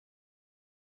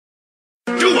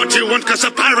what you want, 'cause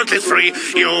a pirate is free.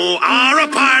 You are a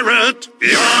pirate.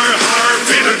 Yar-har,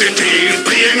 fiddle-dee-dee.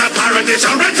 Being a pirate is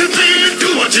a right to be. Do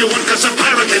what you want, 'cause a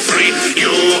pirate is free.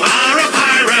 You are a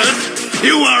pirate.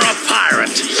 You are a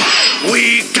pirate.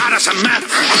 We got us a map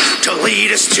to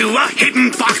lead us to a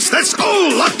hidden box that's all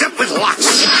locked up with locks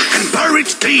and buried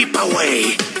deep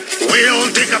away. We'll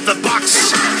dig up the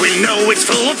box. We know it's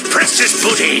full of precious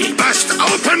booty. Bust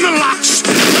open the locks,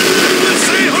 and then we'll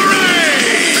say hooray!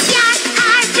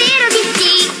 Yar-har,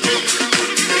 fiddle-dee-dee.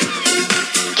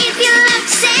 If you love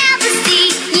to sail the sea,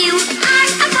 you are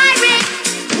a pirate.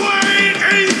 Weigh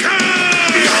anchor!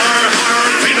 Yar-har,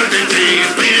 fiddle-dee-dee.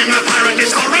 Being a pirate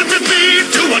is all right with me.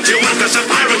 Do what you want, 'cause a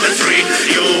pirate is free.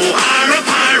 You are a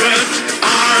pirate.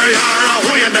 Ar-yar,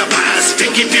 ahoy in the past.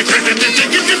 Tickety, tickety,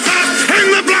 tickety, fast. Hang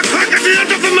the black flag at the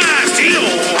end of the mast. You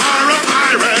are a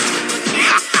pirate.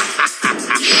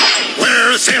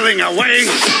 We're sailing away.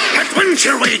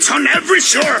 Adventure waits on every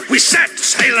shore. We set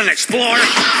sail and explore,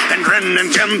 and Ren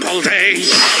and Jump all day.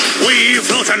 We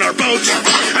float on our boat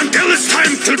until it's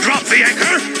time to drop the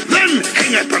anchor. Then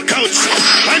hang up our coats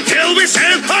until we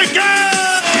sail again.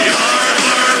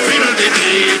 Yar-har,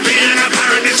 fiddle-dee-dee. Being a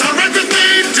pirate is all right.